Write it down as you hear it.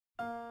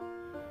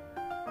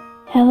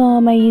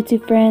Hello my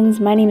YouTube friends,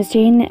 my name is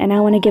Jane and I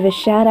want to give a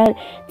shout out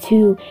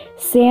to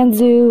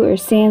Sanzu or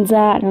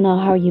Sanza, I don't know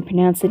how you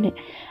pronounce it,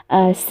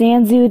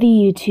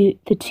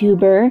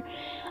 Sanzuthetuber.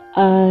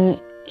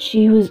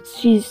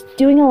 She's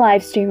doing a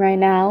live stream right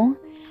now,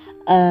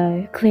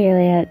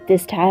 clearly at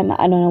this time,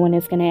 I don't know when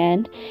it's going to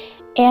end,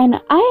 and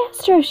I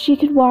asked her if she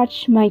could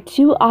watch my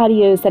two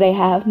audios that I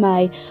have,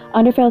 my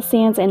Underfell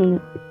Sans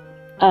and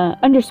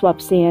Underswap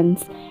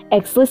Sans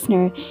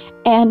ex-listener,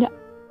 and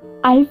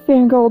I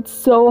fangirled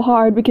so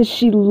hard because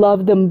she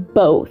loved them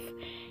both.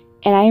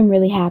 And I am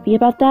really happy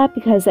about that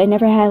because I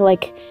never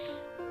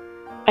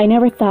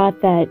thought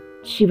that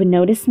she would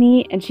notice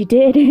me, and she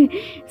did.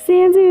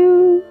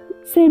 Sanzu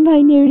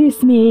Senpai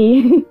noticed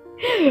me.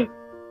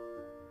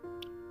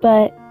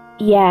 But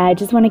yeah, I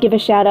just want to give a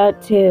shout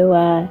out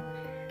to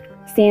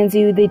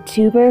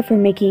Sanzuthetuber for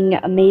making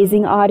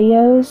amazing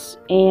audios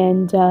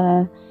and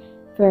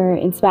for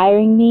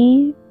inspiring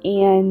me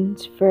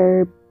and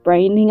for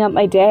brightening up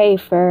my day,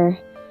 for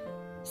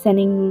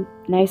sending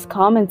nice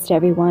comments to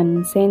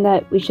everyone, saying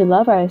that we should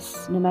love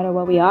us no matter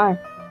what we are.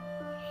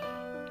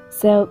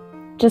 So,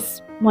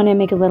 just want to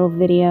make a little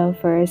video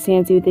for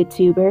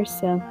Sanzuthetuber,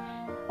 so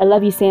I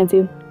love you,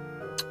 Sanzu.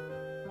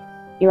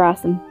 You're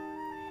awesome.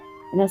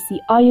 And I'll see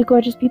all you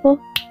gorgeous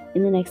people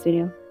in the next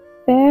video.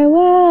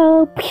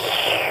 Farewell!